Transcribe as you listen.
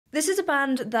This is a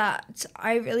band that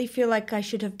I really feel like I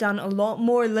should have done a lot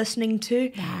more listening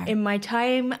to in my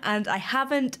time, and I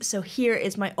haven't, so here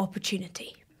is my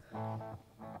opportunity.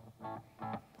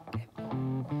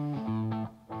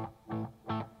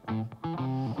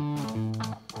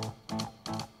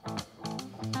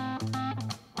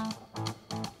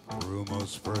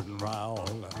 Rumors spreading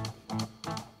round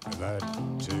that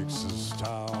Texas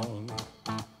town,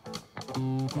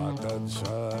 like that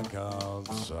shack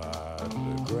outside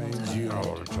the Grange, you know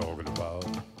what I'm talking about.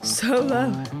 So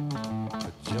low.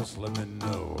 Just let me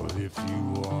know if you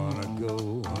wanna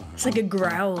go. It's like a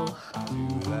growl. To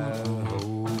that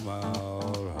home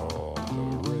out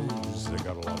on the range. They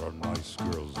got a lot of nice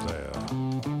girls there.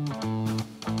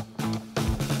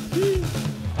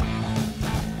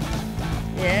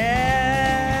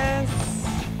 Yes.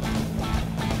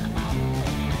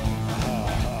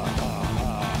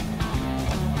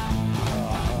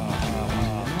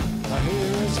 I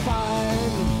hear it's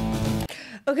fine.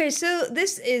 Okay, so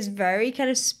this is very kind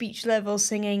of speech level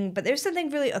singing, but there's something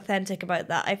really authentic about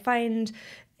that. I find,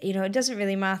 it doesn't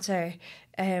really matter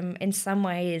in some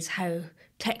ways how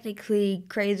technically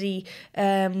crazy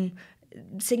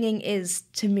singing is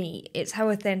to me. It's how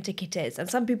authentic it is. And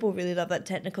some people really love that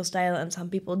technical style and some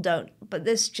people don't. But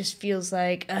this just feels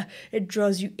like it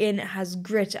draws you in, it has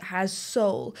grit, it has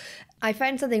soul. I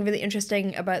found something really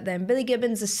interesting about them. Billy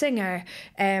Gibbons, the singer,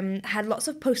 had lots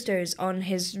of posters on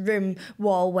his room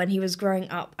wall when he was growing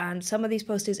up, and some of these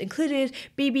posters included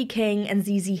B.B. King and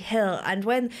ZZ Hill. And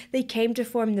when they came to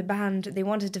form the band, they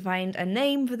wanted to find a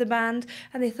name for the band,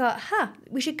 and they thought,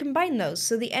 we should combine those.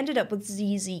 So they ended up with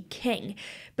ZZ King.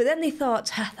 But then they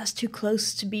thought, that's too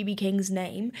close to B.B. King's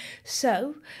name.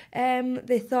 So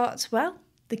they thought, well,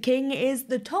 the King is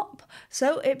the top.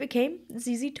 So it became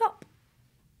ZZ Top.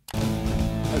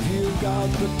 Have you got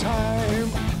the time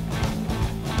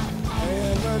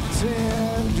and the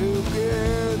time to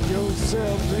get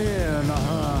yourself in? I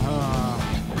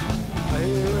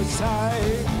hear it's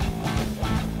high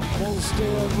most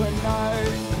every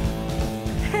night,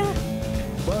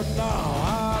 but now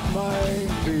I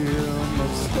might be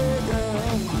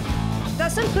mistaken.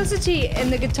 That simplicity in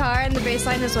the guitar and the bass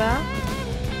line as well.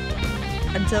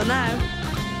 Until now.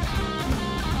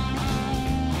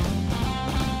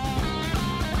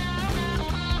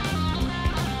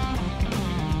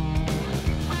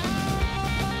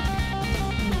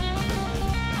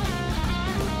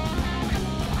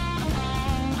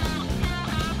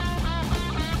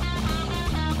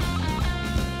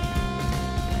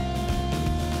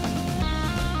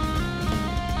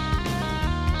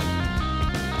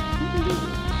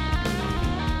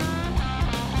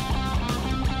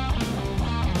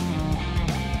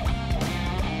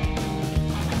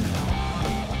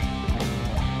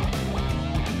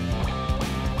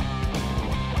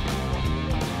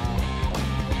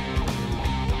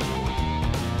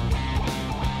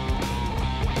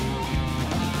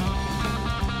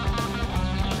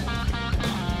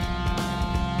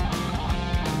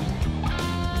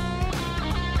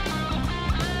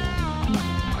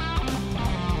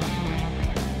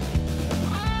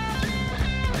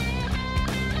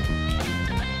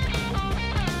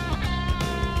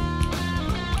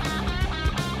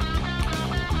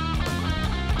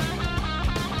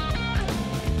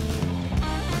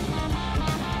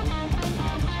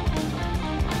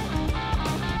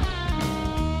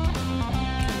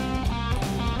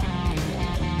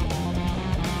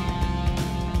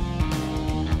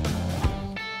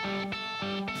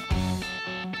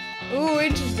 Ooh,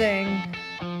 interesting.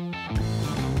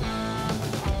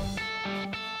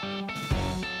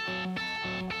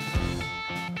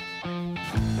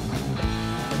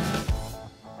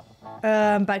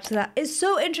 Back to that. It's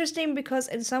so interesting because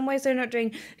in some ways they're not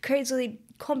doing crazily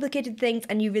complicated things,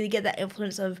 and you really get that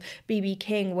influence of B.B.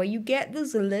 King, where you get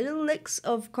those little licks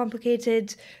of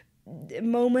complicated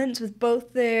moments with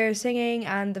both their singing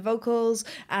and the vocals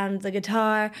and the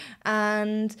guitar,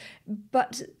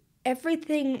 but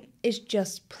everything is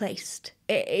just placed.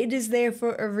 It is there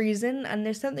for a reason, and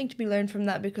there's something to be learned from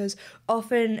that, because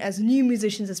often as new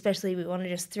musicians especially, we want to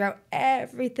just throw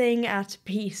everything at a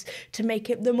piece to make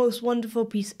it the most wonderful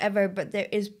piece ever, but there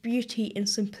is beauty in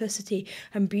simplicity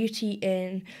and beauty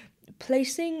in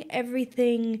placing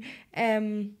everything,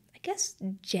 I guess,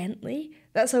 gently.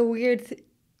 That's a weird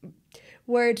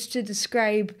word to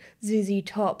describe ZZ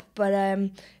Top, but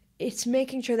it's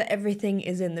making sure that everything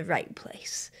is in the right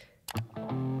place.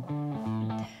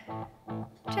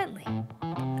 Gently.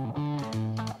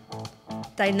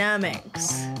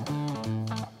 Dynamics.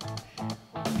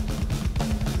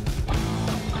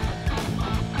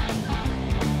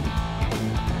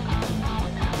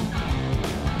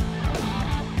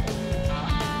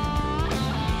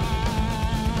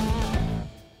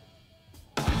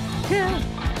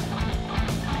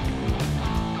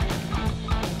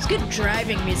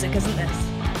 driving music, isn't this?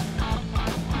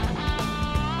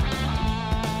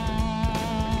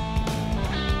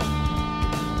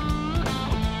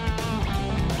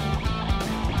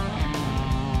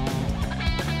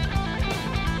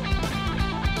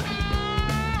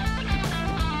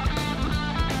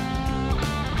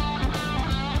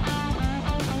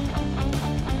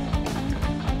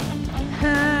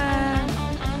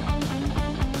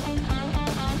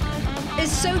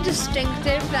 It's so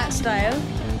distinctive, that style.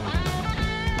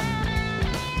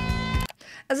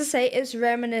 As I say, it's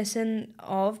reminiscent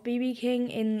of BB King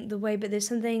in the way, but there's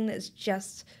something that's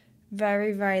just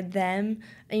very, very them.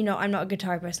 And, you know, I'm not a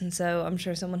guitar person, so I'm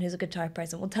sure someone who's a guitar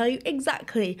person will tell you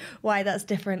exactly why that's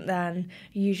different than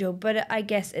usual. But I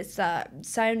guess it's that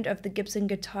sound of the Gibson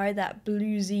guitar, that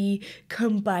bluesy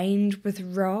combined with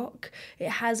rock. It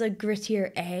has a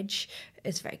grittier edge.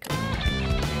 It's very cool.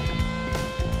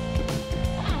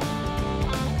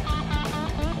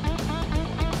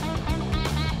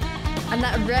 And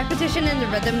that repetition in the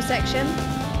rhythm section.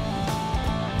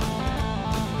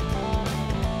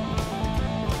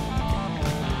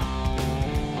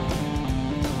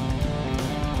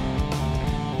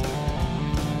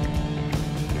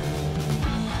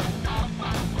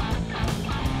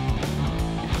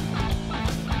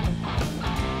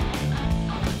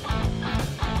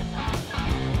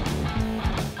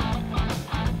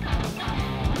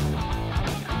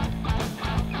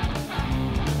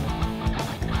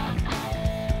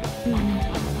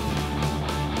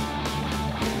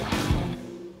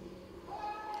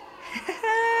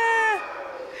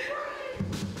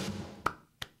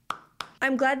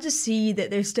 I'm glad to see that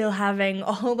they're still having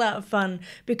all that fun,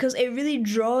 because it really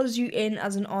draws you in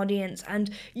as an audience and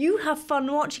you have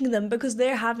fun watching them because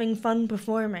they're having fun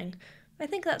performing. I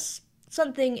think that's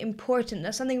something important,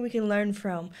 that's something we can learn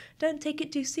from. Don't take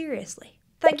it too seriously.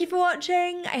 Thank you for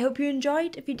watching. I hope you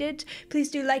enjoyed. If you did, please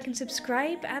do like and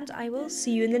subscribe, and I will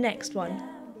see you in the next one.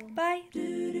 Bye.